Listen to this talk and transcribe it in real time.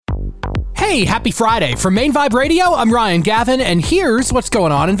Hey, happy Friday. From Main Vibe Radio, I'm Ryan Gavin, and here's what's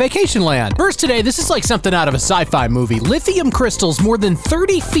going on in Vacation Land. First today, this is like something out of a sci-fi movie. Lithium crystals more than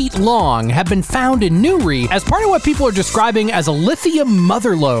 30 feet long have been found in Newry as part of what people are describing as a lithium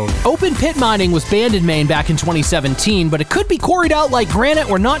motherlode. Open pit mining was banned in Maine back in 2017, but it could be quarried out like granite.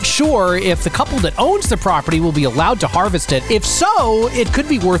 We're not sure if the couple that owns the property will be allowed to harvest it. If so, it could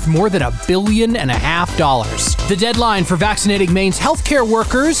be worth more than $1.5 billion. The deadline for vaccinating Maine's healthcare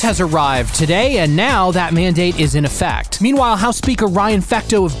workers has arrived today, and now that mandate is in effect. Meanwhile, House Speaker Ryan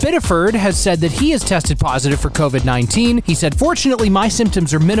Fecteau of Biddeford has said that he has tested positive for COVID-19. He said, "Fortunately, my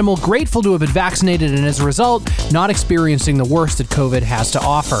symptoms are minimal, grateful to have been vaccinated, and as a result, not experiencing the worst that COVID has to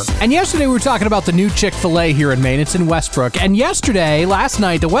offer." And yesterday, we were talking about the new Chick-fil-A here in Maine. It's in Westbrook. And last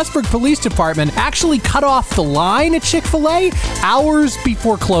night, the Westbrook Police Department actually cut off the line at Chick-fil-A hours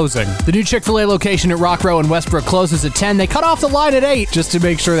before closing. The new Chick-fil-A location at Rock Row in Westbrook closes at 10. They cut off the line at 8 just to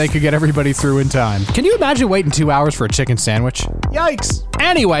make sure they could get everybody through in time. Can you imagine waiting 2 hours for a chicken sandwich? Yikes.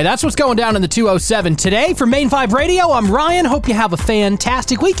 Anyway, that's what's going down in the 207 today. For Main Vibe Radio, I'm Ryan. Hope you have a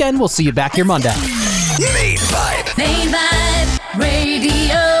fantastic weekend. We'll see you back here Monday. Main Vibe. Main Vibe Radio.